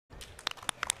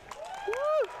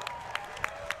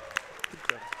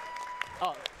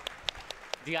Oh,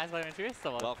 do you guys want to introduce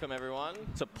someone? Welcome everyone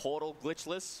to Portal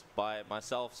Glitchless by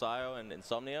myself, Sayo, and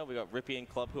ins0mnia. We got Rippy and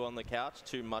Clubhu on the couch,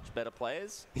 two much better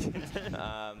players.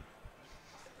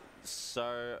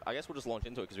 So I guess we'll just launch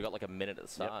into it because we've got like a minute at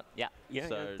the start. Yep. Yeah,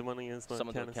 So the money is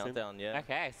someone do a countdown, yeah.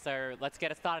 Okay, so let's get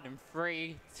it started in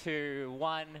 3, 2,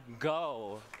 1,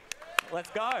 go. Let's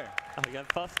go. Oh, you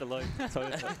got faster load.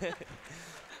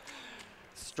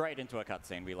 Straight into a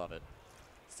cutscene. We love it.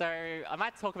 So I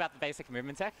might talk about the basic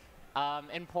movement tech.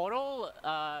 In Portal,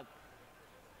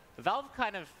 Valve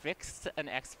kind of fixed an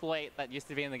exploit that used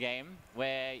to be in the game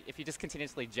where if you just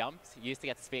continuously jumped, you used to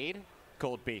get speed.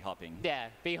 Called bee-hopping. Yeah,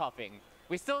 bee-hopping.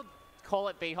 We still call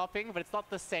it bee-hopping, but it's not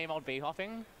the same old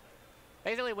bee-hopping.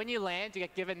 Basically, when you land, you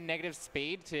get given negative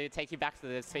speed to take you back to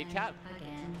the speed cap.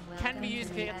 Can be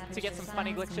used to get some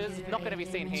funny glitches. Not going to be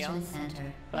seen here.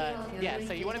 But yeah,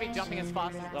 so you want to be jumping as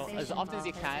fast, as often as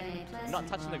you can, not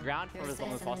touching the ground for as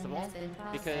long as possible,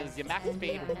 because your max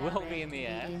speed will be in the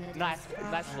air. Nice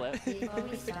flip.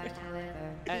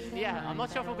 And yeah, I'm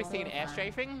not sure if we'll be seeing air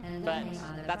strafing, but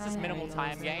that's just minimal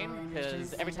time gain,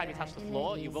 because every time you touch the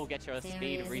floor, you will get your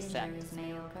speed reset.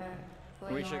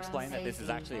 We should explain that this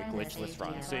is actually a glitchless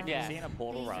run. So if you see in a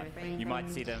Portal run, you might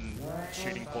see them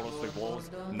shooting portals through walls,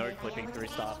 no clipping through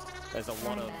stuff. There's a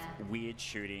lot of weird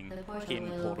shooting in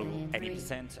Portal,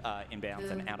 80% inbounds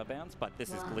and out of bounds, but this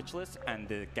is glitchless and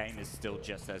the game is still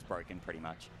just as broken pretty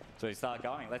much. So we start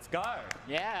going. Let's go!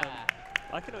 Yeah!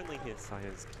 I can only hear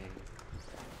Sayo's game.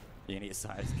 You need a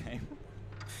size game.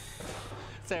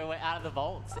 So we're out of the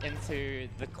vaults into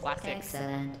the classic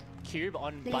cube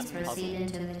on button puzzle.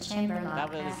 That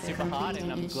was super hard,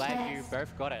 and I'm glad you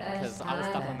both got it, because I was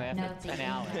stuck on there for 10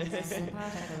 hours.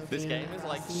 This game is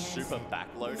like super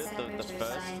backloaded. The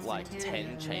first like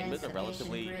 10 chambers are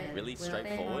relatively really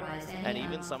straightforward, and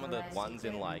even some of the ones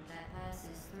in like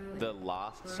the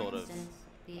last sort of,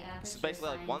 basically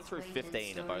like 1 through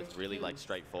 15 are both really like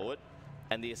straightforward.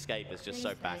 And the escape is just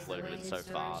so backloaded and so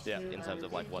fast in terms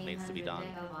of like what needs to be done.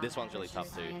 This one's really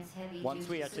tough too. Once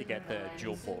we actually get the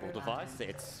dual portal device,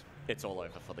 it's all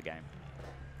over for the game.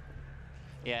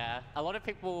 Yeah, a lot of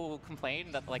people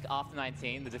complain that like after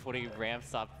 19, the difficulty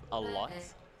ramps up a lot.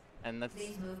 And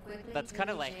that's kind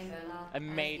of like a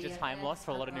major time loss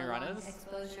for a lot of new runners,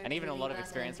 and even a lot of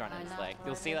experienced runners. Like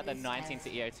you'll see that the 19 to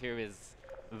EO2 is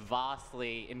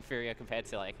vastly inferior compared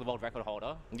to like the world record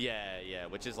holder. Yeah,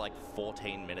 which is like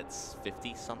 14 minutes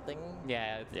 50 something.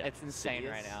 Yeah, it's insane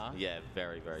right now. Yeah,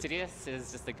 very. Sidious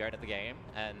is just the goat at the game,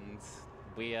 and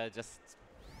we are just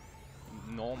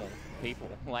normal people,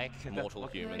 like mortal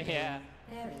humans. Yeah.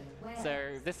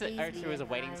 So this O2 is a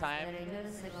waiting time.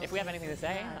 If we have anything to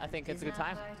say, I think it's a good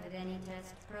time.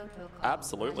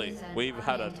 Absolutely. We've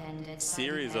had a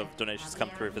series of donations come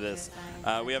through for this.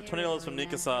 We have $20 from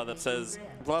Nikasa that says,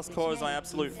 Blast Core is my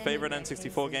absolute favorite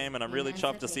N64 game, and I'm really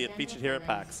chuffed to see it featured here at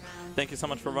PAX. Thank you so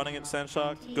much for running it,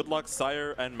 Sandshark. Good luck,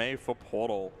 Sire and May, for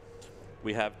Portal.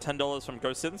 We have $10 from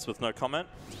GoSynths with no comment.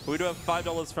 We do have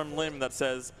 $5 from Lim that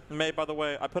says, May, by the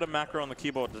way, I put a macro on the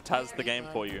keyboard to Taz the game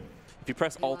for you. If you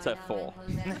press Alt F4.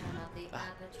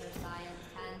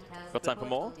 Got time for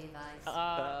more?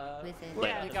 Yeah, go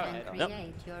ahead. Yep.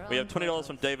 We have $20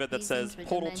 from David that says,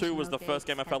 Portal 2 was the first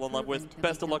game I fell in love with.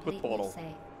 Best of luck with Portal.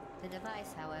 The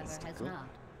device, however, has not.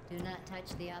 Do not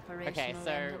touch the operational. Okay,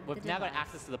 so we've now got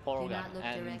access to the portal gun,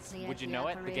 and would you know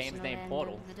it, the game's named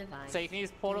Portal. So you can use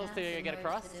portals to get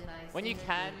across. When you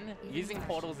can, using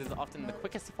portals is often the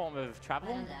quickest form of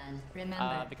travel,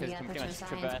 because you can pretty much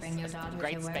traverse a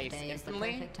great space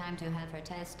instantly.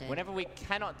 Whenever we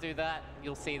cannot do that,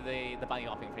 you'll see the bunny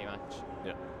hopping pretty much.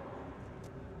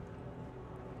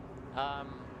 Yeah.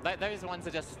 Those ones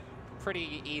are just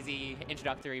pretty easy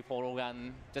introductory portal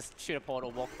gun. Just shoot a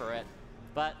portal, walk through it.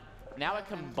 But now we're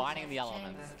combining the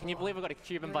elements. Can you believe we've got a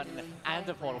Cuban button and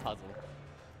a portal puzzle?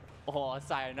 Oh,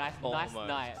 sorry, nice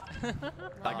night.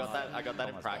 I got that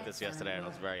in practice yesterday, and I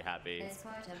was very happy.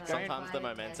 Sometimes the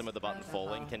momentum of the button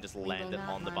falling can just land it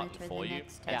on the button for you,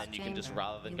 and then you can just,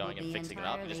 rather than going and fixing it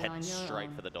up, you just head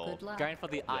straight for the door. Going for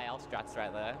the IL strats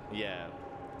right there. Yeah.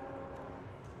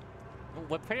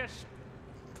 We're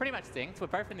pretty much synced. We're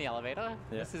both in the elevator.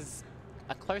 Yeah. This is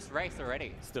a close race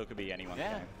already. Still could be anyone's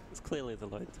game. It's clearly the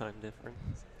load time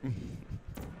difference.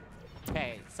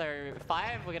 Okay, so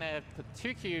 5, we're going to put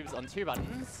 2 cubes on 2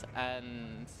 buttons,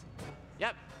 and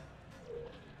yep.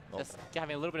 Just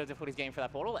having a little bit of difficulties getting for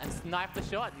that portal, and snipe the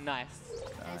shot. Nice.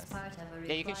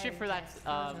 Yeah, you can shoot through that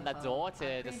that door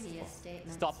to just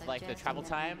stop like the travel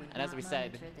time, and as we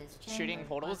said, shooting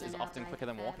portals is often quicker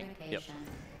than walking. Yep.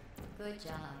 Good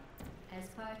job. As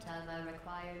part of a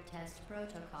required test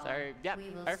protocol. So, yeah,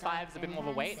 05 is a bit more of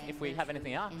a wait if we have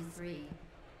anything else.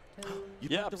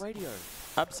 Yeah, the radio.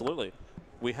 Absolutely.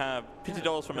 We have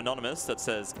 $50 from Anonymous that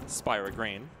says Spyro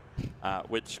Green,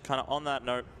 which kind of on that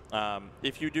note,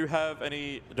 if you do have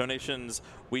any donations,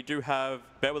 we do have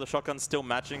Bet with a Shotgun still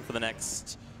matching for the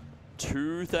next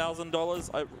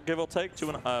 $2,000, give or take,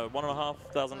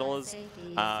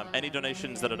 $1,500. Any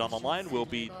donations that are done online will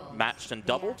be matched and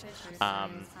doubled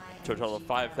to a total of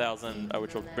 5,000,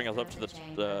 which will bring us up to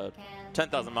the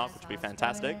 10,000 mark, which would be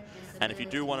fantastic. And if you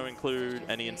do want to include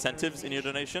any incentives in your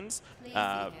donations,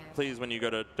 please, when you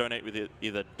go to donate with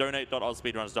either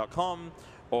donate.ausspeedruns.com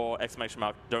or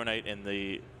 !donate in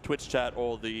the Twitch chat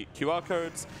or the QR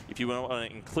codes, if you want to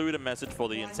include a message for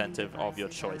the incentive of your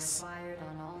choice.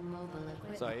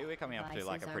 So here we're coming up to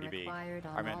like a pretty big, I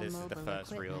remember this is the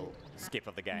first real skip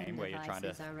of the game where you're trying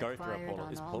to go through a portal.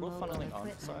 Is portal funneling on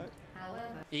the side?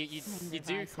 You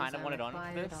do kind of want it on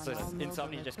for this. So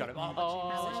ins0mnia just got it.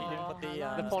 Oh, she didn't put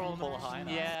the portal high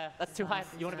enough. Yeah, that's too high.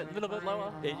 You want it a little bit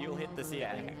lower? You'll hit the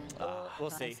ceiling.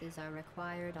 We'll see.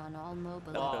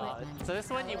 So this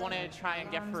one you want to try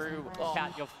and get through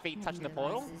without your feet touching the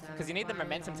portal, because you need the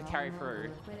momentum to carry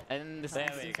through. And this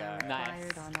there we go.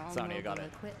 Nice. ins0mnia got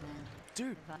it.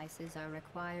 Dude. And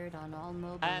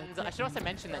I should also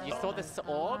mention that you saw this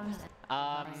orb.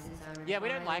 Yeah, we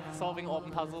don't like solving orb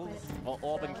and puzzles or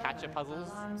orb and catcher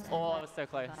puzzles. Oh, I was so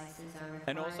close.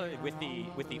 And also with the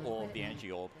orb, the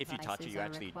energy orb, if you touch it, you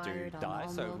actually do die.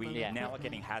 So we now are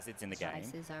getting hazards in the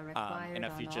game. In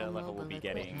a future level, we'll be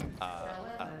getting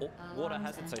water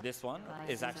hazards. So this one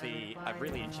is actually a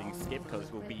really interesting skip because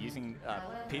we'll be using a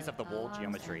piece of the wall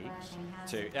geometry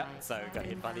to. Yeah, so got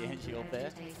hit by the energy orb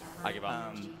there. I give up.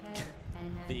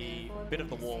 The bit of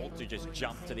the wall to just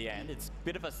jump to the end. It's a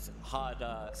bit of a hard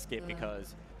skip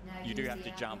because you do have to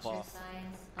jump off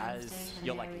as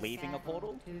you're like leaving a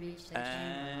portal.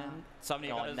 And ins0mnia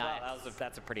got it as well.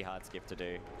 That's a pretty hard skip to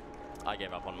do. I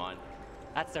gave up on mine.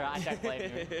 That's alright, I don't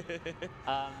blame you.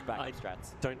 I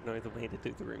don't know the way to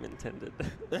do the room intended.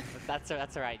 That's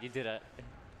alright, you did it.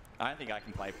 I don't think I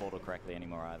can play Portal correctly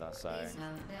anymore either, so...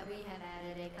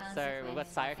 So we've got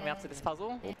Sire coming up to this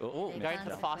puzzle. Going for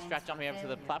the fast strat, jumping over to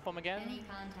the platform again.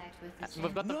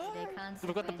 We've got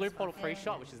the blue portal free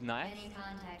shot, which is nice.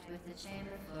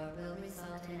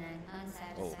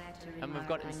 And we've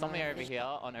got ins0mnia over here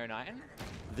on 09.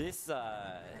 This,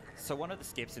 so one of the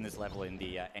skips in this level in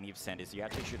the any % is you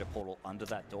actually shoot a portal under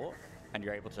that door, and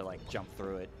you're able to like jump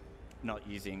through it, not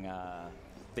using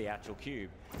the actual cube.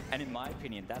 And in my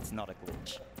opinion, that's not a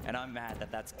glitch. And I'm mad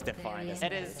that that's defined as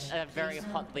It is a very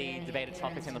hotly debated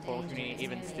topic in the portal community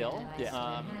even still.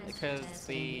 Yeah. Because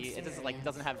it just like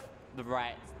doesn't have the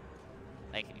right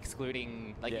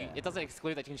excluding it doesn't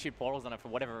exclude that you can shoot portals on it for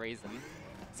whatever reason.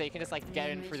 So you can just like get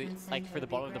in through the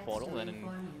bottom of the portal and then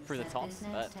through the top.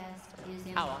 But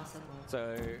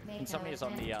So ins0mnia is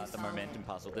on the momentum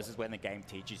puzzle. This is when the game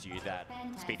teaches you that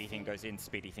speedy thing goes in,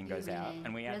 speedy thing goes out.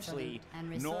 And we actually,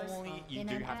 normally you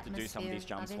do have to do some of these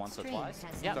jumps once or twice.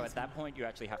 Yep. So at that point you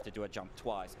actually have to do a jump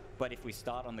twice. But if we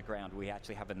start on the ground, we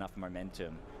actually have enough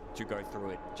momentum to go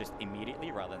through it just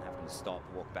immediately rather than having to stop,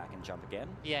 walk back and jump again.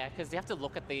 Yeah, because you have to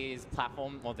look at these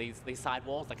platform or these side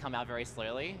walls that come out very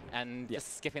slowly, and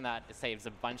just skipping that saves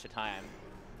a bunch of time.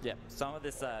 Yeah, some of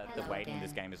this, the waiting in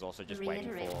this game is also just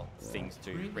waiting for things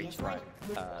to reach the right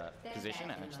position,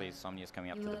 and actually ins0mnia is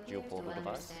coming up to the dual portal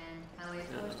device. I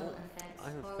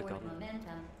have forgotten.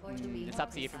 It's up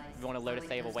to you if you want to load a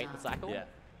save or wait the cycle. Yeah.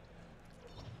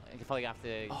 You probably have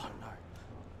to... Oh no.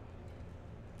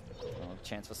 Well,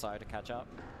 chance for Sire to catch up.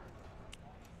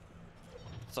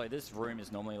 So this room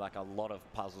is normally like a lot of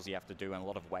puzzles you have to do and a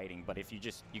lot of waiting, but if you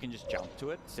can just jump to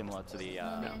it, similar to the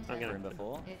room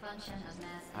before.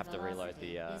 I have to reload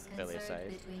the earlier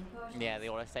save. Yeah, the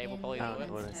autosave will probably do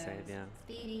it. Autosave, yeah.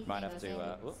 Might have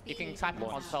to... you can type in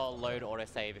console load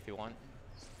autosave if you want.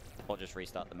 Or just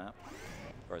restart the map.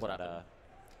 Or is What that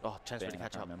Oh, chance for to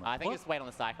catch up. I think just wait on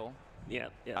the cycle. Yeah,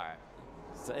 yeah. Alright.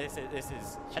 So this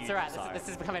is huge. That's alright, this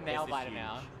has become a nail biter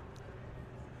now.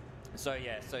 So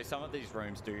yeah, so some of these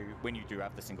rooms do, when you do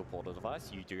have the single portal device,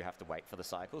 you do have to wait for the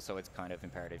cycle, so it's kind of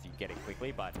imperative you get it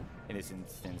quickly, but in this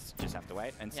instance, just have to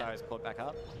wait. And Sire's caught back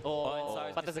up.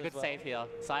 But there's a good save here.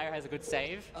 Sire has a good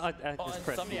save. I just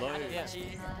pressed load.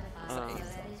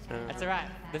 That's alright.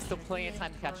 There's still plenty of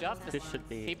time to catch up. This should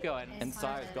be... Keep going. And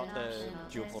Sire's got the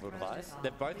dual portal device.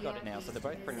 They've both got it now, so they're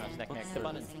both pretty much neck and neck. The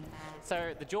button.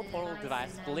 So the dual portal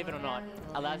device, believe it or not,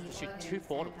 allows you to shoot 2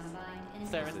 portals.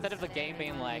 So instead of the game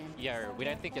being like, yo, we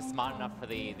don't think you're smart enough for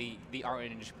the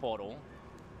orange portal,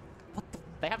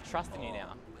 they have trust in you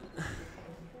now.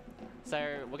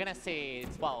 So we're gonna see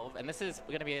 12, and this is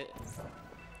we're gonna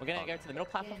go to the middle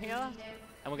platform here,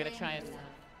 and we're gonna try and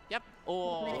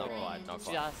or Not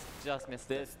quite. just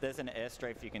missed it. There's an air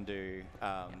strafe you can do.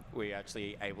 We're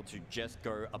actually able to just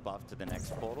go above to the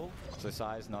next portal. So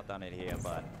Sai's not done it here,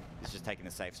 but he's just taking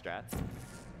the safe strats.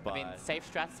 But I mean, safe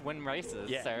strats win races,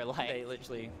 yeah, so like they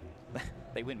literally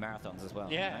they win marathons as well.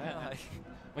 Yeah. You know? Like,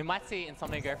 we might see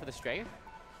ins0mnia go for the strafe.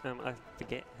 I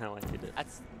forget how I did it.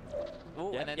 That's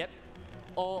ooh, and then yep.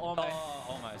 almost. Oh,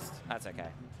 almost. That's okay.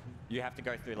 You have to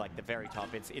go through like the very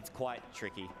top. It's quite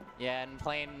tricky. Yeah, and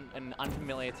playing an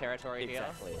unfamiliar territory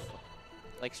Exactly. here.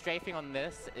 Like strafing on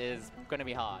this is going to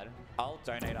be hard. I'll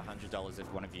donate $100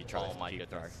 if one of you tries Oh my to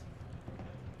throw. goodness.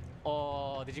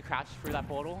 Or did you crash through that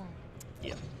portal?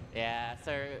 Yeah. Yeah,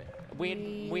 so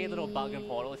weird little bug in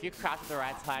portal. If you crash at the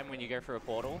right time when you go through a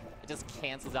portal, it just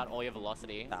cancels out all your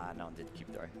velocity. No one did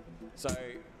cube throw. So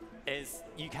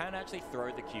you can actually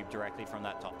throw the cube directly from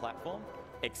that top platform,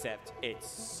 except it's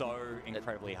so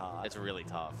incredibly hard. It's really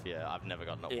tough. Yeah, I've never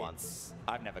gotten it once.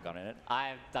 I've never gotten it.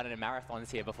 I've done it in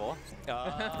marathons here before. Look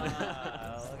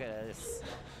at this.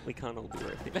 We can't all be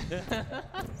ready.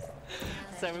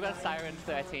 So we've got Siren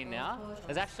 13 now.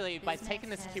 There's actually, by taking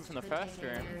this cube from the first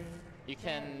room, you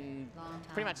can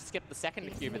pretty much skip the second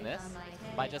cube in this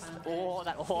by just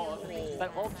that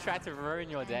orb tried to ruin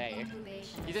your day.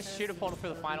 You just shoot a portal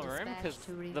through the final room because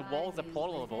the walls are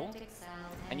portalable,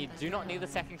 and you do not need the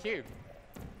second cube.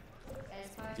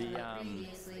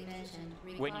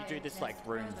 When you do this like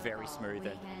room very smooth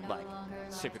and like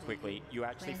super quickly, you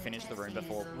actually finish the room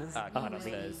before Carter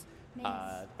says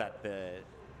that the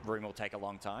room will take a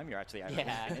long time. You're actually able to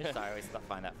finish, so I always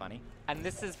find that funny. And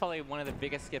this is probably one of the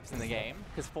biggest skips in the game,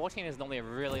 because 14 is normally a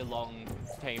really long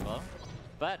chamber.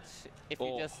 But if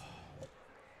you just...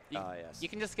 You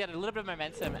can just get a little bit of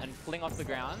momentum and fling off the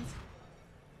ground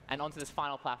and onto this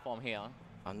final platform here.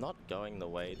 I'm not going the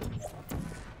way that...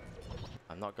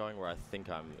 I'm not going where I think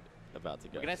I'm about to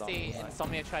go. We're going to see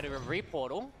ins0mnia try to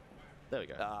re-portal. There we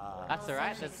go. That's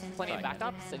alright, there's plenty of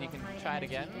backups and you can try it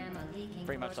again.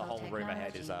 Pretty much the whole room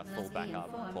ahead is a full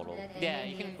backup portal. Yeah,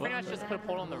 you can pretty much just put a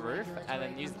portal on the roof and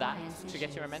then use that to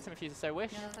get your momentum if you so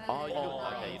wish. Oh,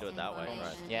 okay, you do it that way,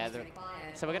 right. Yeah,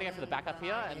 so we're going to go for the backup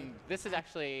here, and this is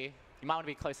actually... You might want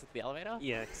to be closer to the elevator.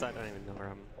 Yeah, because I don't even know where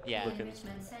I'm looking.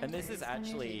 And this is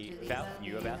actually, Valve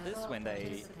knew about this when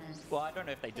they, well, I don't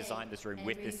know if they designed this room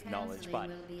with this knowledge, but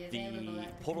the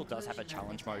portal does have a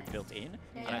challenge mode built in.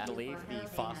 And I believe the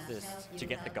fastest to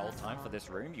get the goal time for this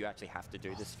room, you actually have to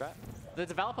do this strat. The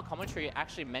developer commentary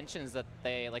actually mentions that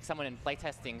they, like someone in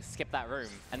playtesting skipped that room,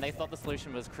 and they thought the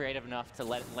solution was creative enough to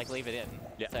leave it in.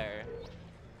 Yeah. So,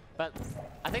 but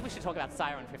I think we should talk about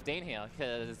Siren 15 here,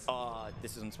 because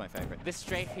this one's my favorite. This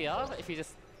strafe here, if you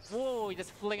just, you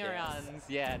just fling around,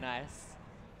 yeah, nice.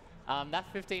 That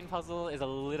 15 puzzle is a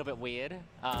little bit weird.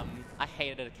 I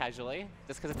hated it casually,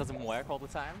 just because it doesn't work all the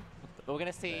time. But we're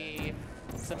gonna see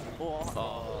some,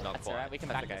 not that's quite. alright, we can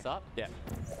back this up. Yeah.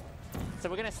 So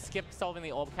we're gonna skip solving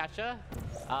the orb catcher.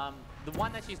 The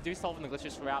one that you do solve in the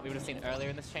Glitchless route we would have seen earlier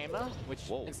in this chamber, which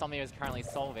ins0mnia is currently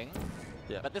solving.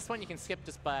 Yeah. But this one you can skip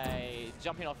just by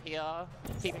jumping off here,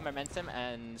 keeping momentum,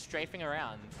 and strafing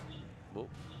around. Whoa.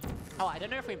 Oh, I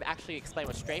don't know if we've actually explained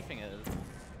what strafing is.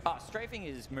 Strafing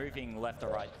is moving left or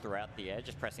right throughout the air,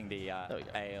 just pressing the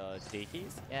A or D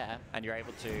keys. Yeah. And you're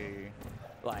able to,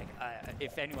 like,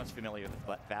 if anyone's familiar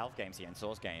with Valve games here and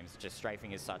Source games, just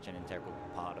strafing is such an integral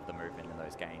part of the movement in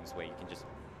those games where you can just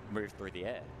move through the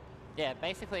air. Yeah,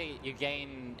 basically you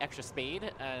gain extra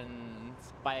speed and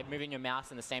by moving your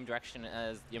mouse in the same direction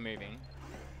as you're moving.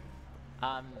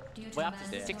 We're up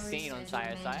to 16 on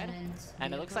Sire's side,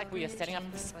 and it looks like we are setting up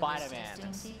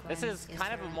Spider-Man. This is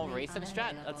kind of a more recent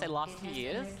strat, let's say last few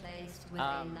years.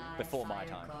 Before my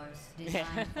time. Yeah.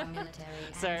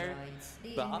 So,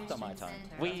 but after my time.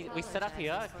 We set up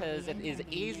here because it is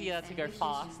easier to go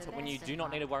fast when you do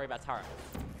not need to worry about turrets.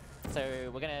 So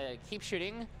we're going to keep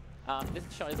shooting. This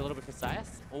shot is a little bit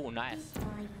precise. Oh, nice.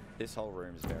 This whole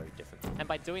room is very difficult. And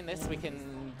by doing this, we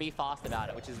can be fast about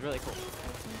it, which is really cool.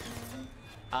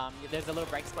 There's a little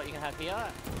break spot you can have here,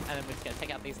 and then we're just going to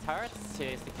take out these turrets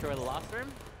to secure the last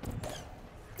room.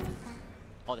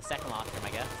 Or the second last room,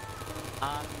 I guess.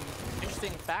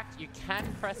 Interesting fact, you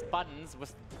can press buttons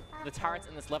with the turrets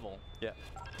in this level. Yeah.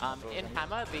 In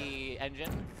Hammer, the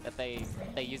engine that they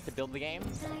use to build the game,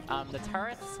 the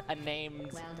turrets are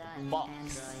named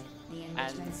Box.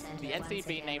 And the entity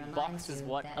being named Box is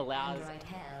what allows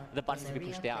the buttons to be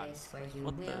pushed down.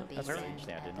 What the? That's really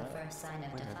interesting, I didn't know.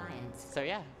 So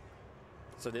yeah.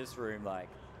 So this room, like,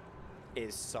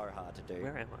 is so hard to do.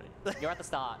 Where am I? You're at the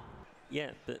start.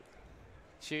 Yeah, but...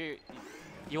 Shoot.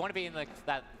 you want to be in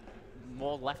that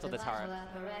more left of the turret.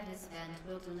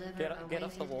 Get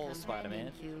off the wall,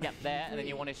 Spider-Man. Yep, there, and then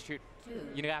you want to shoot.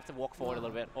 You're gonna have to walk forward a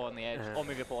little bit, or on the edge, or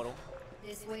move your portal.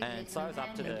 And so it's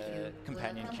up to the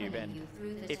companion cube, and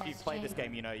if you've played this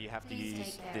game, you know you have to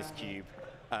use this cube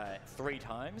 3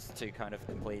 times to kind of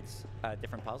complete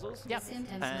different puzzles. Yep.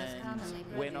 And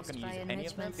we're not going to use any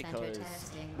of them because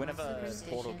whenever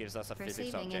Portal gives us a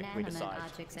physics object, we decide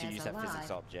to use that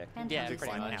physics object to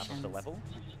climb out of the level.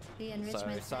 So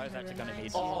Sayo's actually going to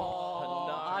need... Oh,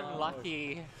 no.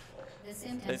 Unlucky.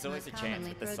 There's always a chance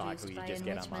with the cycle you just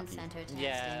get unlucky.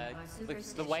 Yeah,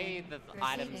 the way that the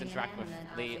items interact with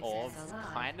the orbs,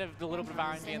 kind of a little bit of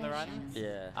RNG in the run.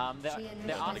 Yeah.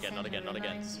 There are not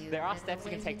again. There are steps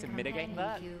you can take to mitigate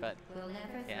that, but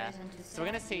yeah. So we're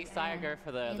gonna see Sayo go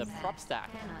for the prop stack.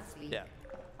 Yeah.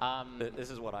 This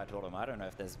is what I told him. I don't know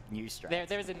if there's new strats.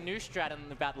 There's a new strat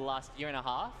in about the last year and a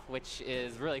half, which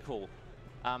is really cool.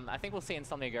 I think we'll see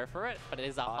ins0mnia go for it, but it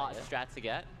is a hard strat to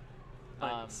get.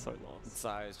 So lost. So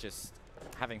I was just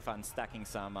having fun stacking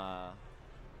some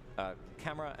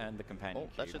camera and the companion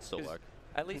cube. That should still work.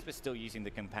 At least we're still using the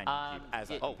companion cube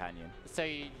as a companion. So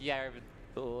yeah.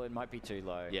 Oh, it might be too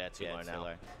low. Yeah, too low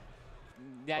now.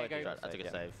 Yeah, go. I took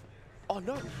a save. Oh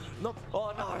no! No!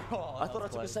 Oh no! Oh, I thought I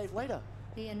took a save later.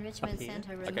 The enrichment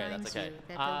center reminds that's okay. you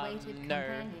that the weighted No.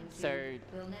 companion So cube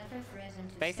will never threaten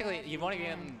to basically, stop you want to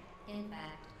get in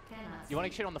fact, you want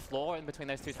to shoot on the floor in between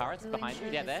those 2 turrets behind you.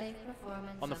 Yeah, there.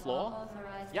 On the floor.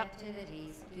 Yep.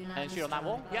 And shoot on that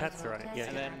wall. Yep. That's right. Yeah.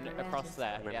 And then across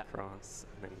there. And then Yeah. across,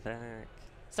 and then back.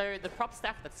 So the prop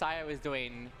stack that Sayo is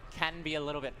doing can be a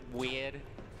little bit weird.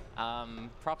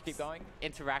 Props Keep going.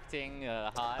 interacting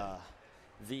hard.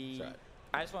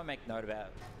 I just want to make note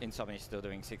about ins0mnia still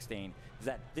doing 16, is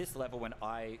that this level, when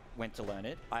I went to learn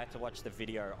it, I had to watch the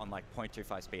video on like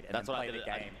 0.25 speed and then play the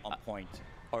game on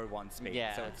 0.01 speed.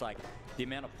 Yeah. So it's like the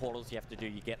amount of portals you have to do,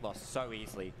 you get lost so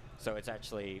easily. So it's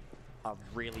actually a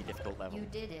really difficult level. You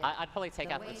did it. I'd probably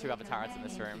take out the 2 other turrets in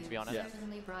this room, to be honest. Yeah.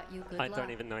 I don't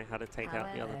even know how to take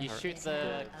out the other You turret. shoot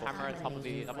the camera on top of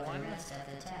the other one.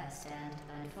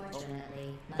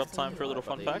 Got time for a little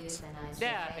fun fact?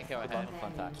 Yeah, I think go ahead.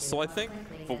 Fun fact. So I think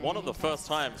for one of the first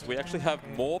times, we actually have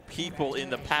more people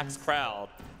in the PAX crowd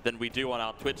than we do on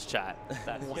our Twitch chat.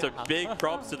 So big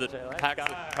props to the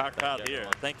PAX crowd here.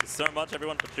 Thank you so much,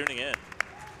 everyone, for tuning in.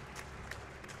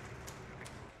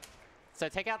 So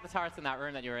take out the turrets in that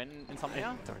room that you're in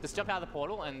ins0mnia. Just jump out of the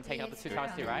portal and take out the 2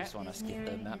 turrets to your right. Just want to skip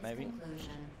the map, maybe?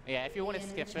 Yeah, if you want to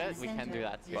skip it, we can do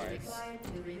that too.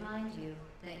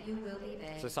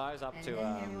 So Sayo's up to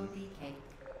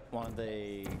one of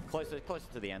the closer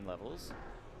to the end levels,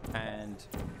 and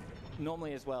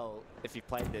normally as well, if you've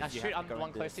played this, you shoot have to on go one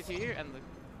in closer this to you and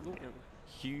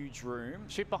huge room.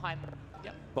 shoot behind.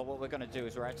 Yep. But what we're going to do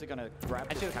is we're actually going to grab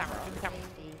And this shoot the camera. Shoot the camera.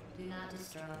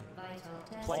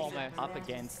 place it up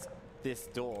against this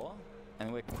door,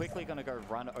 and we're quickly going to go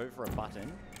run over a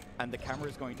button, and the camera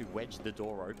is going to wedge the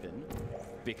door open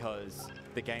because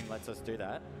the game lets us do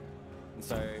that. And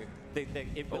so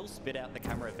it will spit out the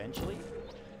camera eventually.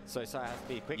 So Sayo has to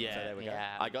be quick. Yeah, so there we go.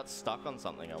 I got stuck on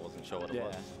something. I wasn't sure what it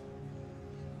was.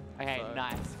 Okay, So-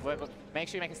 nice. Make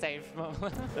sure you make a save.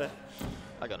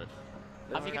 I got it.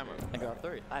 There's the camera. And go up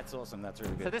through. That's awesome. That's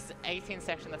really good. So this 18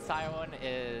 section that Sayo on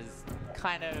is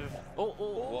kind of...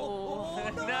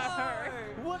 No!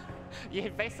 What? You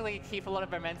basically keep a lot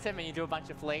of momentum and you do a bunch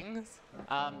of flings.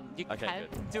 You can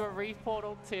do a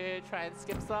re-portal to try and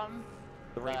skip some.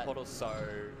 The re-portal's so...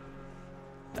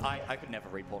 I could never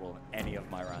re-portal any of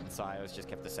my runs, so I always just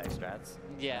kept the safe strats.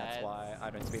 Yeah. That's why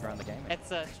I don't speedrun the game.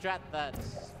 It's a strat that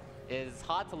is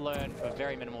hard to learn for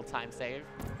very minimal time save.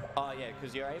 Oh yeah,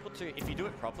 because you're able to, if you do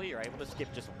it properly, you're able to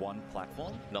skip just one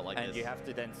platform. Not like and this. You have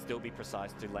to then still be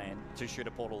precise to shoot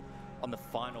a portal on the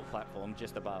final platform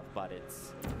just above, but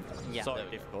it's so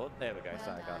difficult. There we go,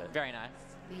 so I got it. Very nice.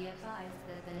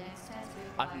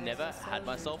 I've never had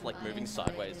myself like moving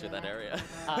sideways through that area.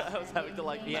 I was having to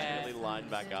like manually line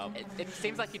back up. It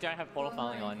seems like you don't have portal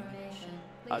funneling on.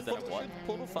 What?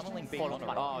 Portal funneling be Portal on or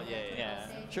funneling. off? Oh yeah.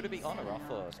 Should it be on or off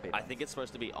for speed? I think it's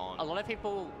supposed to be on. A lot of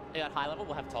people at high level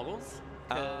will have toggles.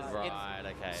 Right.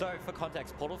 Okay. So for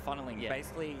context, portal funneling,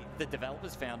 basically the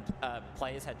developers found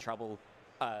players had trouble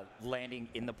landing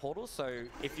in the portal. So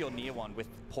if you're near one with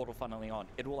portal funneling on,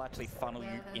 it will actually funnel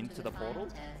you into the portal,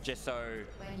 just so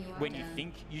when you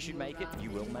think you should make it, you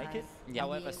will make it.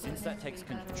 However, since that takes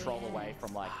control away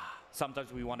from like,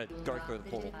 sometimes we want to go through the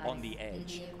portal on the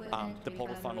edge, the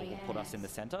portal funnel will put us in the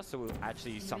center, so we'll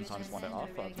actually sometimes want it off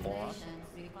or on.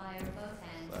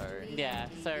 Yeah,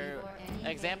 so an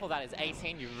example of that is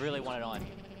 18, you really want it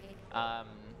on.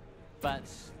 But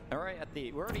All right,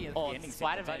 we're already at the ending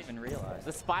sequence. I didn't even realize.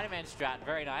 The Spider-Man strat,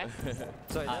 very nice.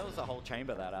 So that was the whole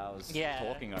chamber that I was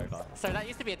talking over. So that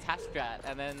used to be a Tash strat,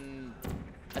 and then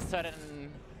a certain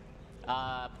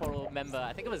Portal member,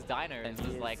 I think it was Dino,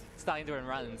 was like starting doing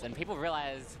runs, and people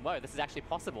realized, whoa, this is actually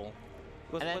possible.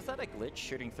 Was that a glitch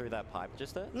shooting through that pipe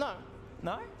just there? No.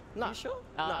 No? No. You sure?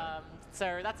 No.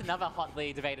 So that's another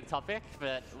hotly debated topic,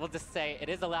 but we'll just say it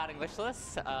is allowed in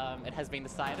Glitchless. It has been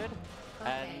decided,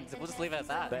 and we'll just leave it at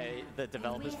that. The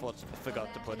developers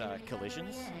forgot to put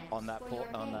collisions on that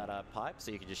pipe, so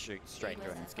you could just shoot straight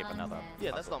through it and skip another.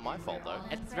 Yeah, that's not my fault though.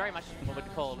 It's very much what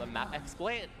we'd call a map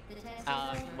exploit,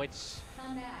 which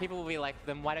people will be like,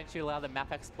 then why don't you allow the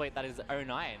map exploit that is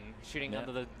 09 shooting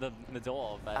under the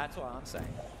door? But that's what I'm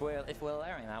saying. Well, if we're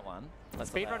allowing that one,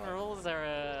 speedrun rules are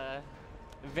a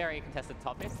very contested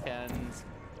topic, and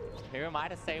who am I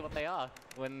to say what they are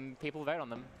when people vote on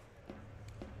them?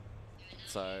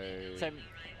 So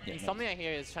ins0mnia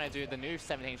here is trying to do the new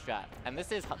 17 strat, and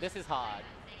this is hard.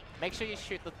 Make sure you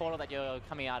shoot the portal that you're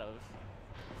coming out of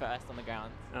first on the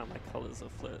ground. Oh, my colors are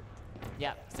flipped.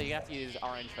 Yeah, so you have to use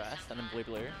orange first, and then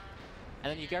blue,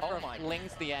 and then you go for a fling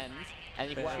to the end, and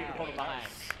you can shoot the portal behind.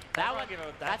 That one,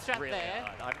 that's right really there.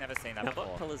 Hard. I've never seen that Now, before.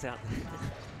 what colors out there?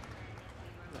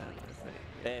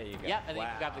 There you go. Yep, and then you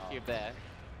can grab the cube there.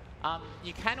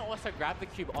 You can also grab the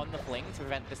cube on the fling to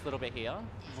prevent this little bit here,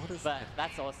 but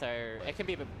that's also, it can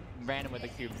be a bit random with the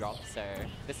cube drop, so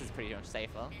this is pretty much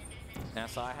safer. Now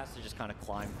Sai has to just kind of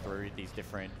climb through these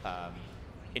different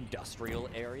industrial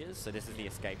areas, so this is the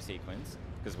escape sequence,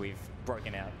 because we've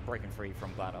broken free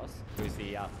from GLaDOS, who's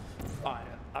the,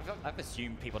 I've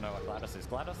assumed people know what GLaDOS is.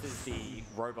 GLaDOS is the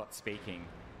robot speaking,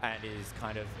 and is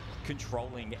kind of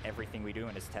controlling everything we do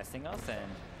and is testing us, and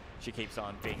she keeps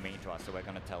on being mean to us, so we're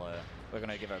going to tell her, we're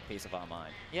going to give her a piece of our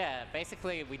mind. Yeah,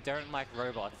 basically we don't like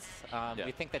robots.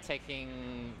 We think they're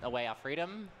taking away our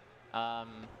freedom,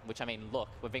 which I mean, look,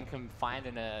 we've been confined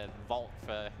in a vault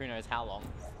for who knows how long.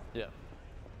 Yeah.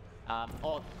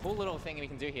 Cool little thing we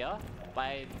can do here,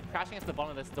 by crashing into the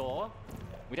bottom of this door,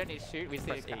 we don't need to shoot, we just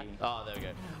need to Oh, there we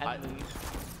go.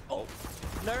 Oh,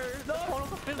 no, the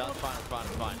portal's a No,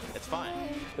 it's fine.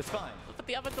 It's fine. But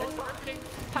the other doors are opening.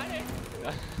 Panic!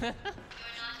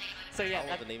 So yeah,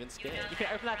 I wasn't even scared. you can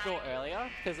open that door earlier,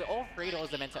 because all 3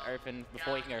 doors are meant to open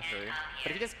before you can go through.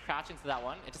 But if you just crouch into that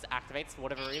one, it just activates for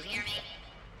whatever reason.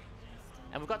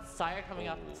 And we've got Sire coming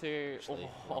up to...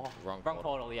 wrong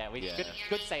portal, yeah.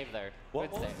 Good save though. What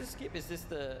was the skip? Is this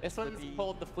the... This one's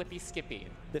called the Flippy Skippy.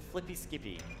 The Flippy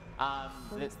Skippy.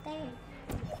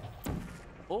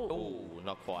 Oh,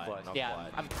 not quite. Not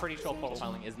quite. I'm pretty sure portal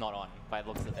tunneling is not on by the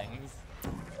looks of things.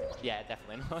 Yeah,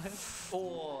 definitely not.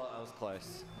 Oh, I was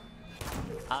close.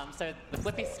 So the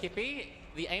Flippy Skippy,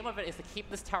 the aim of it is to keep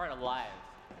this turret alive.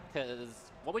 Because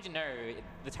what would you know,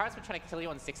 the turret's been trying to kill you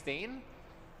on 16,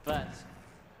 but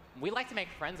we like to make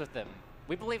friends with them.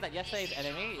 We believe that yesterday's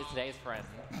enemy is today's friend.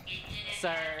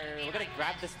 So we're going to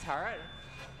grab this turret,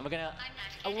 and we're going to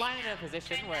align it in a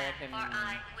position where it can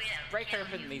break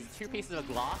open these 2 pieces of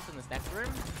glass in this next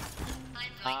room.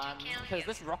 Because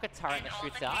this rocket turret that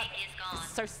shoots out is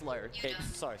so slow.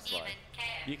 It's so slow.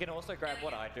 You can also grab,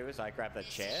 what I do is I grab the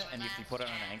chair, and if you put it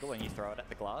on an angle and you throw it at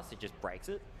the glass, it just breaks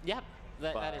it. Yep,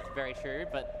 that is very true,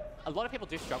 but a lot of people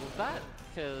do struggle with that,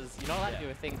 because you're not allowed to do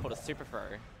a thing called a super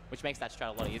throw, which makes that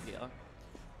strat a lot easier.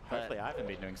 Hopefully I haven't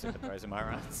been doing super throws in my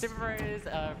runs. Super throws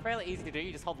are fairly easy to do.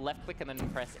 You just hold left click and then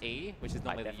press E, which is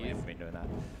normally the use. I definitely haven't been doing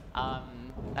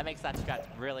that. That makes that strat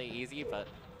really easy, but...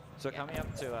 So coming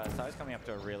up to, Sai's coming up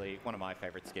to one of my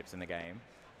favorite skips in the game,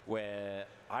 where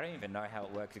I don't even know how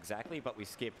it works exactly, but we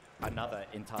skip another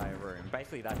entire room.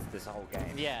 Basically, that's this whole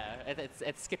game. Yeah,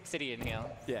 it's Skip City in here.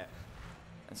 Yeah.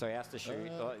 And so he has to shoot,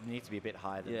 it needs to be a bit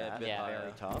higher than that,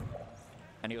 very top.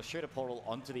 And he'll shoot a portal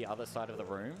onto the other side of the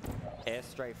room, air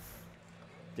strafe.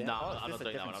 No, I'm not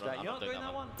doing that one. You're not doing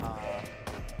that one?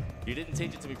 You didn't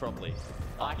teach it to me properly.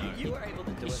 You were able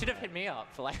to do it. You should have hit me up.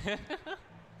 Like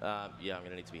yeah, I'm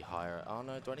going to need to be higher. Oh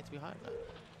no, do I need to be higher? No.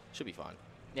 Should be fine.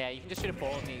 Yeah, you can just shoot a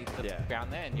ball in the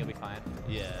ground there and you'll be fine.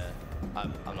 Yeah,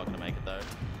 I'm not going to make it though.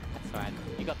 That's fine.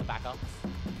 You got the backups.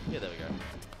 Yeah, there we go.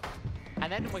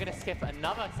 And then we're going to skip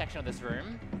another section of this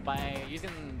room by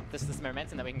using this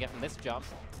momentum that we can get from this jump.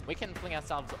 We can fling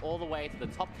ourselves all the way to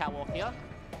the top catwalk here.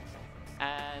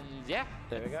 And yeah.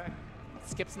 There we go.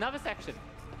 Skips another section.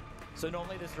 So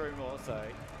normally this room also,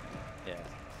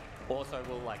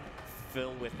 will like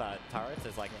fill with turrets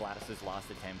as like GLaDOS's last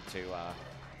attempt to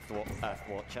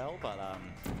thwart shell, but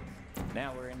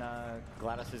now we're in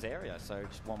GLaDOS's area, so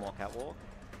just one more catwalk.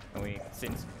 And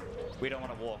since we don't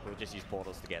want to walk, we'll just use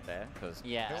portals to get there, because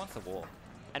who wants to walk?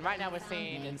 And right now we're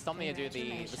seeing ins0mnia do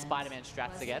the Spider-Man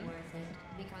strats again.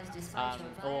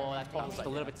 Or that portal's a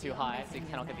little bit too high, so you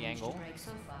cannot get the angle.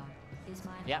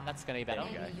 Yeah, that's going to be better.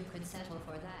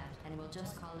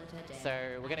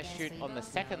 So we're going to shoot on the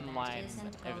second line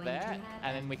over there,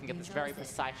 and then we can get this very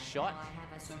precise shot.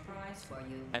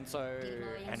 And so,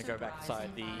 and to go back inside,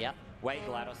 the way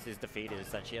GLaDOS is defeated is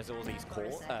that she has all these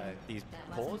cores,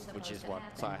 which is what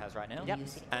Saya has right now. Yep.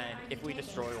 And if we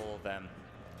destroy all of them,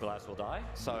 GLaDOS will die.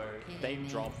 So they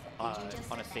drop on a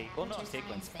not a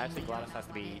sequence. Actually, GLaDOS has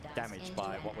to be damaged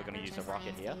by what we're going to use a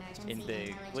rocket here. In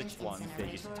the glitched ones, they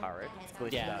use a turret.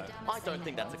 I don't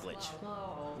think that's a glitch.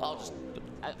 I'll just.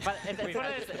 But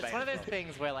it's one of those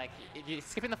things where, like, if you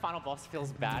skipping the final boss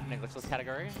feels bad in a glitchless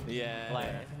category. Yeah,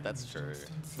 like, that's true.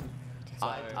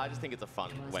 I just think it's a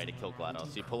fun way to kill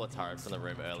GLaDOS. You pull a turret from the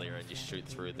room earlier and you shoot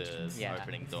through the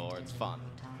opening door. It's fun.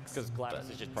 Because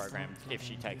GLaDOS is just programmed, if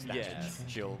she takes damage,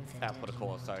 she'll output a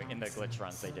core. So in the glitch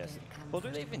runs, they just... Well, do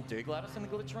they even do GLaDOS in the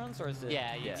glitch runs, or is it...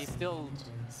 Yeah, you still...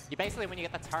 You basically, when you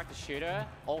get the turret to shoot her,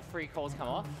 all 3 cores come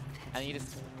off, and you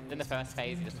just, in the first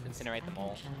phase, you just incinerate them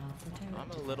all. I'm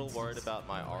a little worried about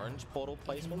my orange portal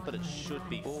placement, but it should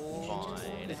be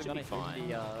fine. It should be fine.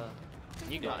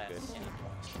 You got it.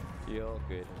 You're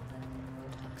good.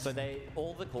 So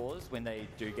all the cores, when they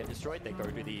do get destroyed, they go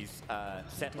to these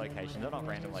set locations. They're not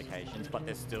random locations, but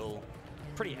they're still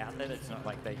pretty out there. It's not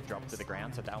like they drop to the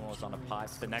ground. So that one was on a pipe.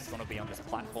 The next one will be on this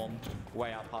platform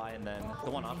way up high, and then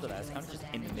the one after that is kind of just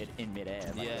in midair.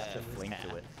 Like you have to fling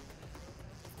to it.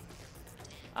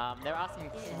 There are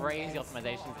some crazy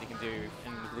optimizations you can do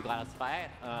in the GLaDOS fight.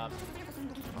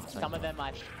 Some of them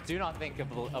I do not think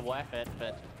are worth it,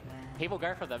 but people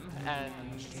go for them and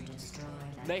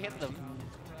they hit them.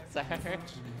 So,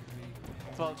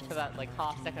 well, for that like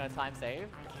half-second of time save.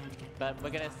 But we're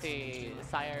gonna see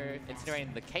Sayo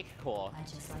incinerating the cake core.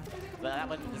 But that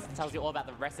one just tells you all about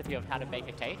the recipe of how to bake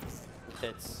a cake.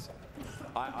 It's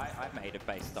I made it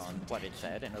based on what it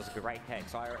said, and it was a great cake.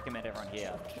 So I recommend everyone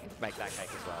here make that cake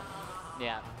as well.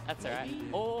 Yeah, that's alright.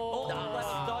 Oh,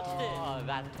 dodged it. Oh,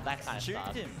 that kind of Shoot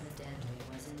stuff. him.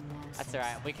 That's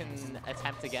alright. We can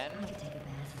attempt again.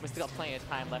 We've still got plenty of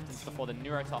time left before the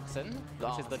neurotoxin,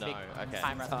 which is the big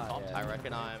timer at the top. I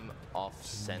reckon I'm off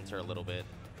center a little bit.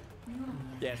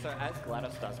 Yeah, so as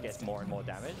GLaDOS does get more and more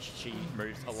damage, she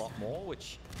moves a lot more,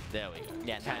 which There we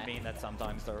go. can mean that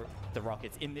sometimes the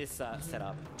rockets in this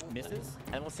setup misses.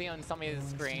 And we'll see on ins0mnia's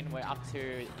screen, we're up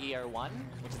to EO1,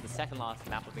 which is the second last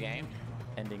map of the game.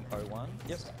 Ending 0-1.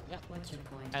 Yep.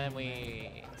 And then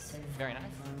we... Very nice.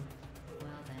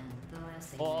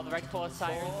 Oh, the red core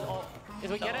Sire. Oh,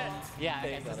 did we get it? Yeah,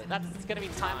 okay, so that's going to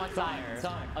be time on Sire.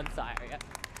 On Sire, yeah.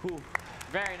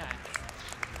 Very nice.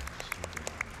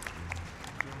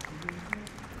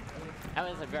 That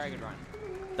was a very good run.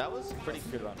 That was a pretty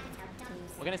good run.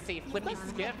 We're going to see Flippy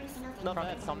skip from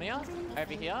ins0mnia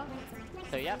over here.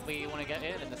 So yeah, we want to get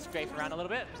in and scrape around a little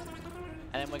bit.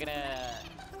 And then we're going to...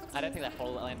 I don't think that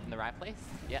portal landed in the right place.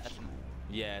 Yeah,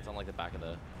 yeah, it's on like the back of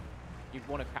the... You'd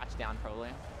want to crouch down probably.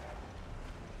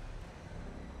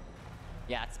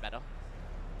 Yeah, it's better.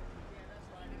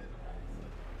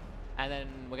 And then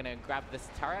we're going to grab this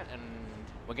turret and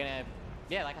we're going to...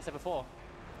 Yeah, like I said before.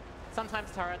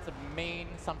 Sometimes turrets are mean,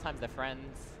 sometimes they're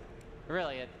friends.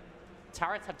 Really,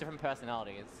 turrets have different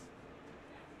personalities.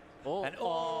 Oh, and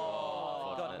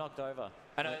got knocked over.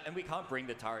 And we can't bring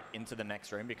the turret into the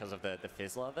next room because of the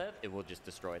fizzler there. It will just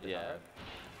destroy the turret.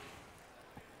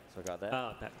 So we got that.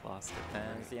 Oh, that bastard.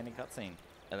 And it's the ending cutscene.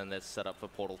 And then there's set up for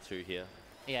Portal 2 here.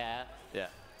 Yeah. Yeah.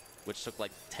 Which took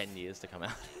like 10 years to come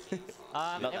out.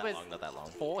 Not that long.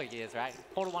 4 years, right?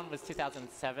 Portal 1 was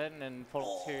 2007 and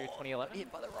Portal 2 2011.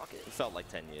 Hit by the rocket. It felt like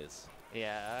 10 years.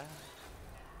 Yeah.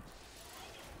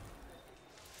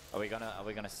 Are we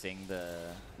gonna sing the?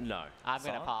 No. I'm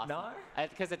gonna pass. No.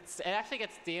 Because it actually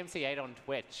gets DMCA'd on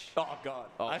Twitch. Oh God.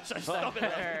 Oh. Stop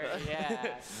it.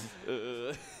 Yeah.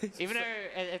 Even though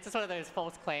it's just one of those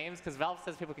false claims, because Valve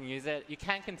says people can use it. You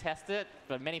can contest it,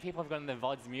 but many people have gotten their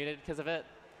VODs muted because of it.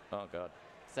 Oh God.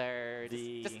 So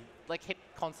just like hit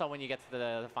console when you get to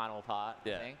the final part.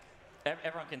 Yeah. I think.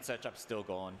 Everyone can search up "Still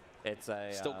Gone." It's a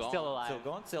Still Gone. Still alive. Still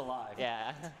gone. Still alive.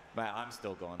 Yeah. Mate, I'm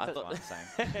still gone. That's what I'm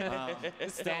saying.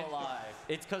 Still alive.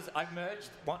 It's because I merged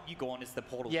 "Want You Gone" is the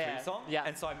Portal 2 song,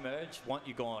 and so I merged "Want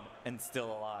You Gone" and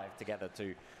 "Still Alive" together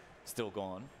to "Still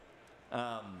Gone."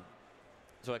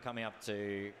 So we're coming up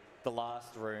to the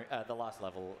last room, the last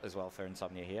level as well for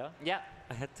ins0mnia here. Yeah.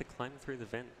 I had to climb through the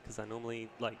vent because I normally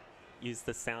like use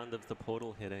the sound of the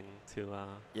portal hitting to...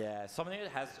 Yeah, ins0mnia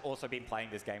has also been playing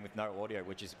this game with no audio,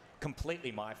 which is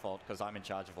completely my fault because I'm in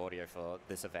charge of audio for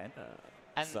this event.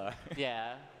 And so.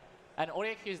 yeah. And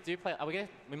audio cues do play.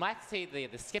 We might see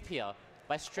the skip here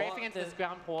by strafing into this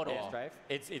ground portal. Yeah, strafe.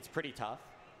 It's pretty tough.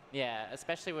 Yeah,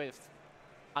 especially with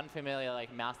unfamiliar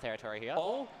like mouse territory here.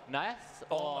 Oh, nice.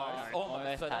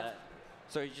 Almost.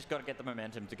 So you just got to get the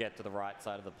momentum to get to the right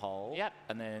side of the pole. Yep.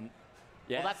 And then,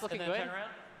 well, that's looking and then good. turn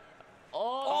around.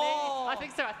 Oh, I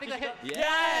think so. I think I hit.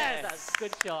 Yes! That's a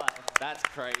good shot. That's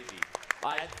crazy.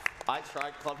 I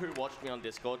tried, Club who watched me on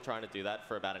Discord trying to do that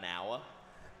for about an hour,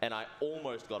 and I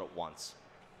almost got it once.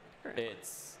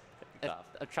 It's tough.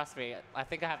 Trust me, I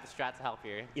think I have the strat to help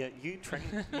you. Yeah, you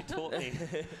taught me.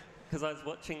 Because I was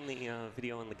watching the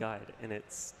video on the guide, and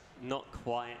it's not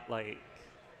quite like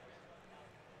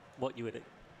what you would.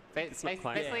 Basically,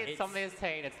 it's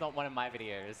saying it's not one of my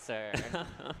videos, so.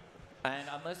 And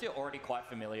unless you're already quite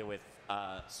familiar with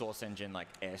Source Engine, like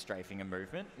air strafing and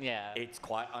movement, yeah, it's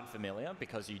quite unfamiliar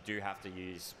because you do have to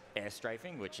use air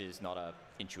strafing, which is not a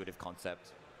intuitive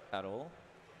concept at all.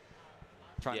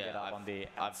 Trying to get up on the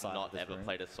outside. I've not ever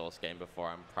played a Source game before.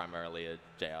 I'm primarily a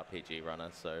JRPG runner,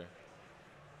 so.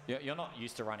 You're not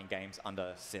used to running games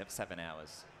under 7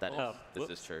 hours. This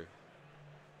is true.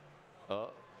 Oh,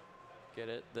 get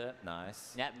it there.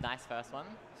 Nice. Yep, nice first one.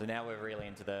 So now we're really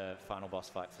into the final boss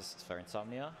fight for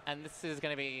ins0mnia. And this is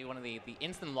going to be one of the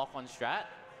instant lock-on strat.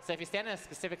 So if you stand in a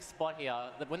specific spot here,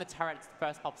 when the turret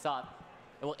first pops up,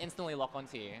 it will instantly lock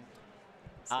onto you.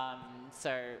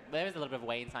 So there is a little bit of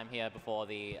waiting time here before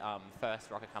the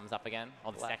first rocket comes up again,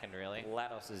 or the second really.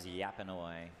 GLaDOS is yapping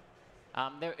away.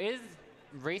 There is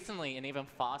recently an even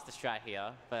faster strat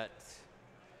here, but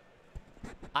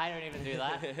I don't even do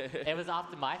that. It was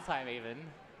after my time even.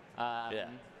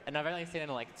 And I've only seen it in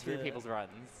like 2 people's runs.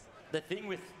 The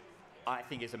thing I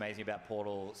think is amazing about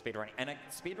Portal speedrunning, and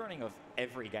speedrunning of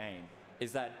every game,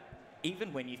 is that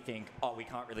even when you think, oh, we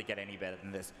can't really get any better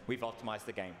than this, we've optimized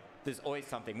the game, there's always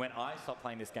something. When I stopped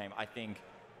playing this game, I think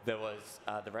there was,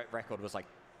 the record was like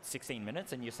 16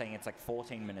 minutes, and you're saying it's like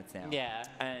 14 minutes now. Yeah.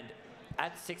 And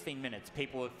at 16 minutes,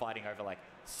 people were fighting over like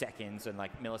seconds and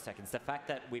like milliseconds. The fact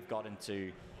that we've gotten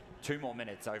to 2 more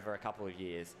minutes over a couple of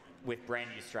years with brand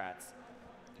new strats,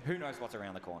 who knows what's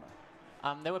around the corner?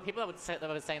 There were people that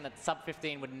were saying that sub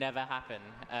 15 would never happen,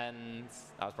 and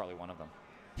I was probably one of them.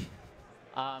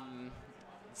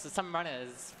 So some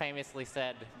runners famously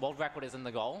said, world record isn't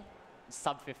the goal,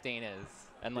 sub 15 is.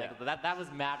 And like that was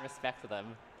mad respect to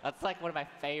them. That's like one of my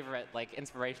favorite like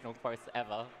inspirational quotes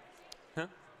ever.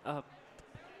 Huh?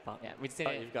 Yeah, we'd seen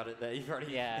it. You've got it there. You've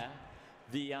already. Yeah.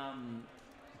 Do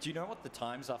you know what the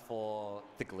times are for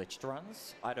the glitched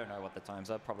runs? I don't know what the times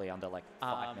are. Probably under like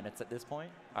 5 minutes at this point.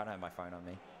 I don't have my phone on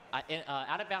me.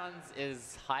 Out of bounds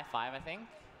is high 5, I think.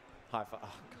 High 5. Oh,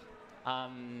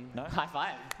 God. No?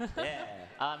 High 5.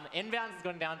 Yeah. Inbounds has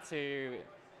gone down to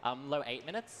low 8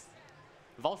 minutes.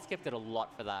 Vault skip did a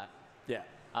lot for that. Yeah.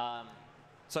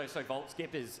 So Vault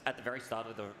skip is at the very start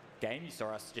of the game. You saw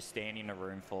us just stand in a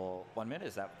room for 1 minute.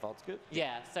 Is that Vault skip?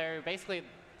 Yeah. So basically,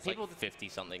 people like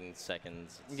 50-something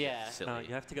seconds. It's yeah. Silly.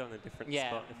 You have to go in a different yeah.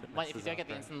 spot. If you don't get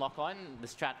the instant lock on, the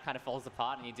strat kind of falls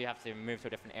apart, and you do have to move to a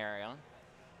different area.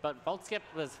 But Vault skip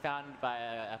was found by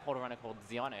a portal runner called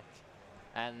Zionic.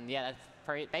 And yeah,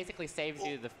 that basically saves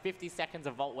you the 50 seconds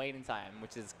of vault waiting time,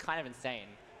 which is kind of insane.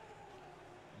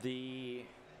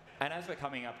 And as we're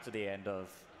coming up to the end of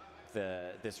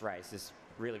this race, this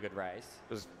really good race,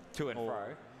 it was to and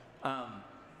fro.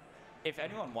 If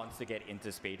anyone wants to get into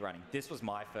speedrunning, this was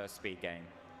my first speed game.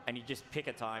 And you just pick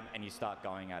a time and you start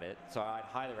going at it. So I'd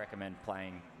highly recommend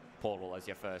playing Portal as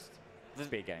your first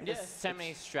speed game. There's so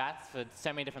many strats for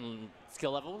so many different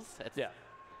skill levels. It's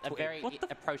a very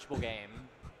approachable game.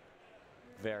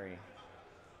 Very.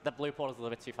 The blue portal's a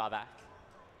little bit too far back.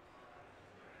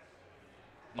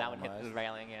 Now it hit the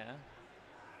railing, yeah.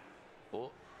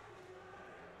 Oh.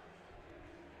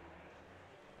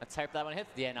 Let's hope that one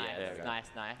hits. Yeah, nice, Yeah, nice.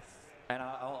 And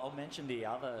I'll mention the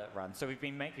other runs. So we've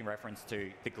been making reference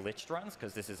to the glitched runs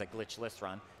because this is a glitchless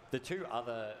run. The 2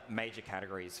 other major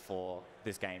categories for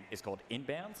this game is called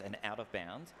inbounds and out of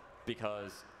bounds,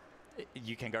 because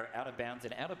you can go out of bounds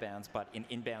and out of bounds, but in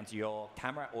inbounds your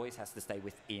camera always has to stay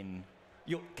within.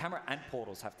 Your camera and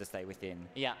portals have to stay within.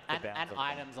 Yeah, the and bounds of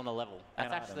items on the level. That's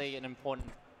And actually an important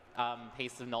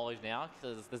piece of knowledge now,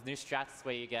 because there's new strats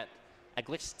where you get a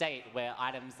glitch state where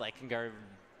items like can go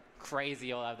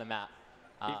crazy all over the map.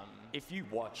 If you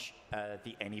watch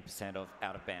the any % of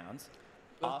out of bounds,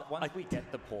 once we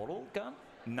get the portal gun,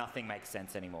 nothing makes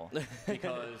sense anymore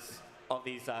because of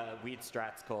these weird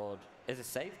strats called, is it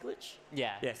save glitch?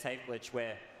 Yeah. Yeah, save glitch,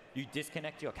 where you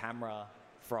disconnect your camera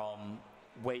from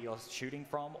where you're shooting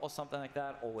from or something like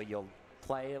that, or where your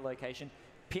player location.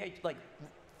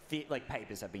 like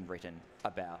papers have been written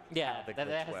about Yeah, how the there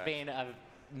glitch has works. been a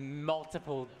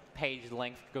multiple page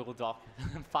length Google Doc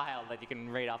file that you can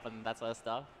read up and that sort of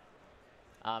stuff.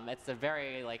 It's a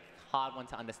very like hard one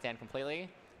to understand completely,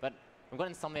 but we've got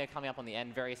ins0mnia coming up on the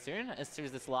end very soon. As soon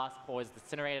as this last core is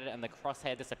incinerated and the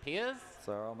crosshair disappears.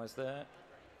 So we're almost there.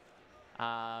 In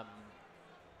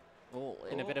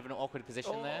a bit of an awkward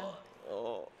position there.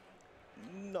 Oh,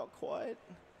 not quite.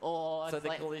 Or So it's the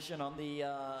like, collision on the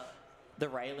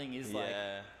railing is like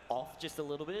off just a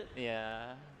little bit,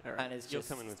 yeah. and it's You're just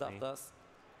coming with stuffed me. us.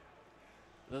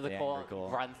 The The core angry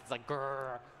core. runs, it's like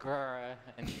grrr, grrr,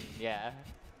 and yeah.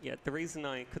 Yeah, the reason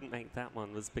I couldn't make that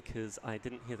one was because I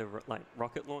didn't hear the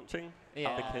rocket launching.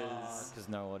 Yeah. Because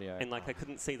no audio. and like I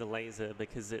couldn't see the laser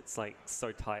because it's like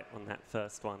so tight on that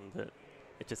first one that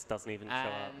it just doesn't even show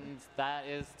up. And that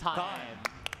is time.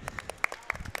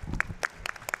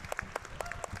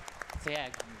 So yeah,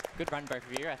 good run both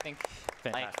of you. I think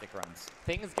Fantastic runs.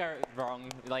 things go wrong.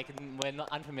 Like we're not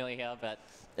unfamiliar here, but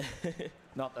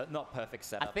Not perfect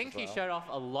setup. I think you showed off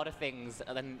a lot of things.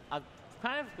 And then I'm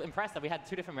kind of impressed that we had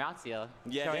 2 different routes here.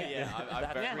 Yeah. I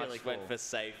very Yeah. much Really went cool. for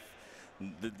safe.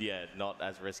 Not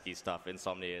as risky stuff.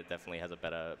 ins0mnia definitely has a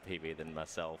better PB than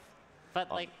myself. But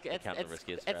I'll like count the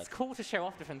riskiest it's strat. cool to show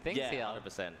off different things Yeah, here.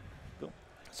 100%. Cool.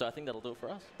 So I think that'll do it for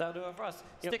us. That'll do it for us.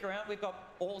 Yep. Stick around. We've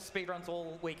got all speedruns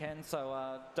all weekend,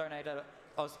 so donate at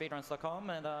AusSpeedruns.com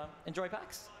and enjoy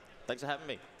PAX. Thanks for having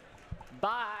me.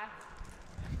 Bye.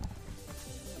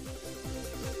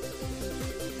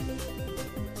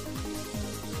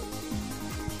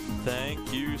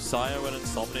 Thank you, Sayo and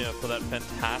ins0mnia, for that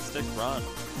fantastic run.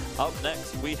 Up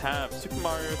next, we have Super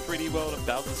Mario 3D World and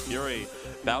Bowser's Fury.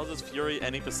 Bowser's Fury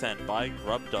any % by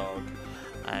Grubdog.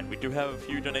 And we do have a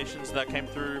few donations that came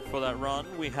through for that run.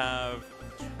 We have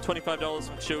 $25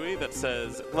 from Chewy that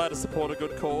says, glad to support a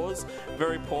good cause.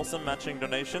 Very awesome matching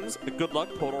donations. Good luck,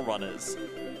 Portal Runners.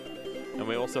 And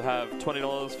we also have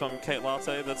 $20 from Kate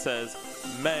Latte that says,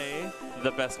 may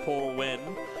the best Portal win.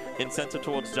 Incentive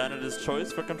towards Janitor's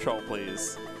Choice for Control,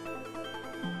 please.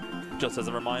 Just as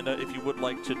a reminder, if you would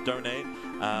like to donate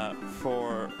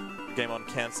for Game on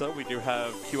Cancer, we do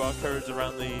have QR codes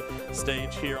around the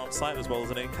stage here on site, as well as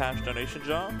an in-cash donation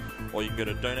jar. Or you can go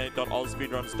to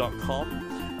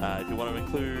donate.ausspeedruns.com. If you want to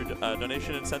include a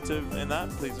donation incentive in that,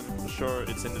 please ensure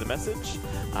it's in the message.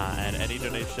 And any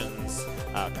donations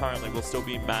currently will still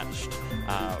be matched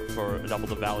for double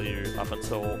the value up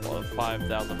until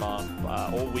 5,000 mark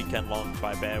all weekend long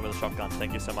by Bear with a Shotgun.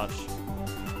 Thank you so much.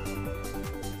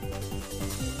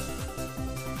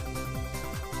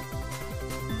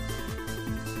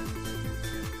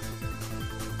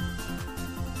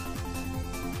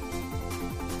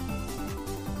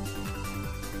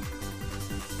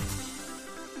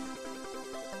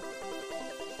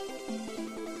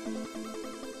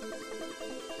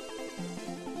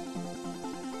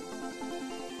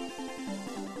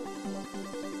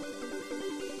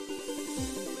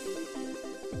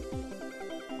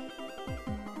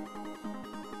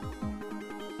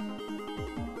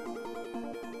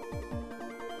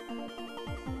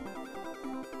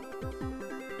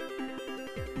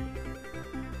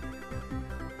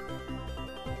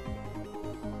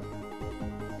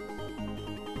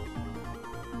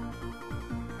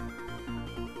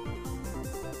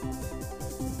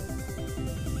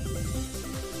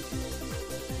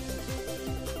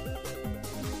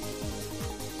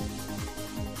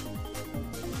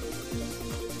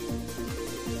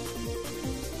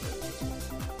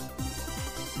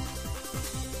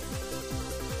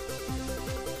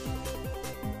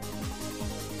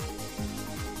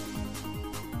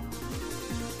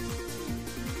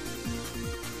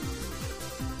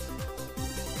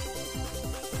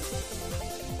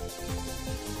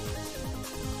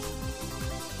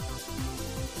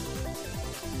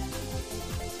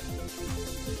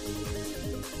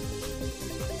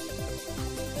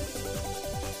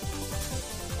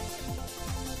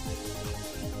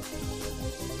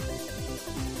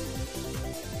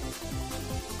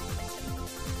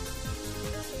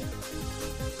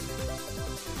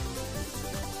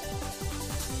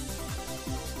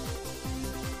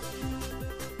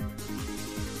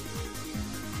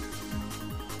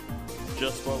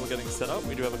 Just while we're getting set up,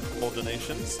 we do have a couple more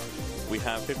donations. We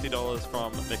have $50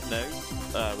 from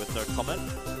McNeg with no comment.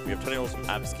 We have $20 from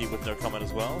Absky with no comment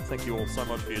as well. Thank you all so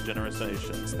much for your generous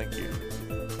donations. Thank you.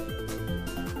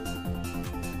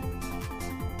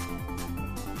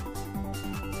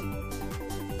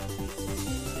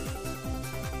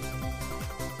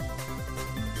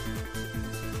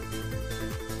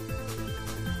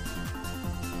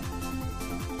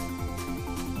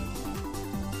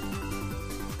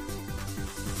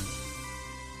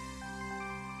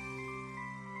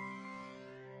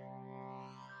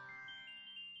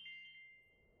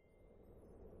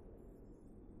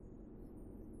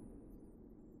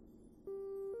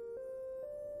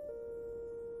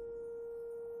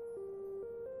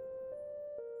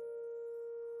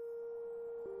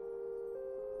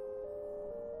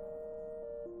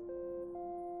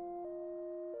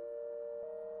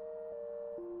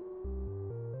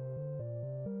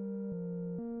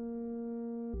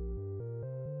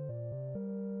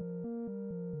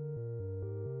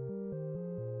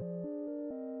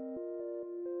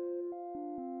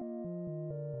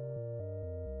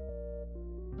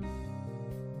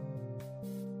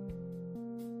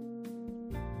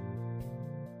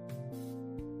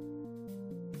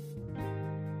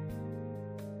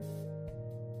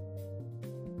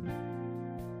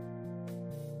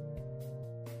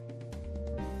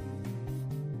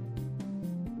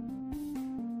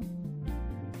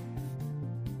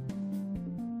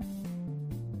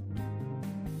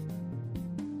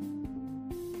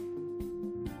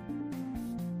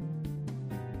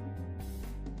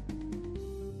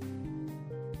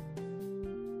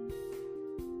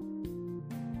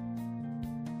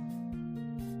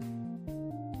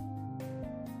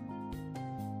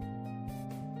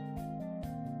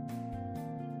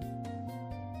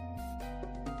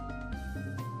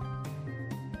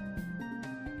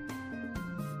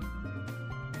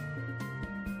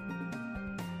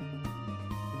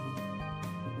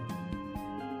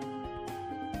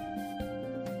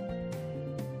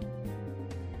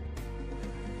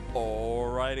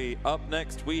 Alrighty, up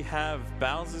next we have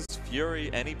Bowser's Fury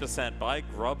Any% by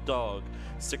Grub Dog.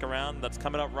 Stick around, that's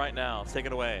coming up right now. Take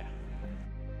it away.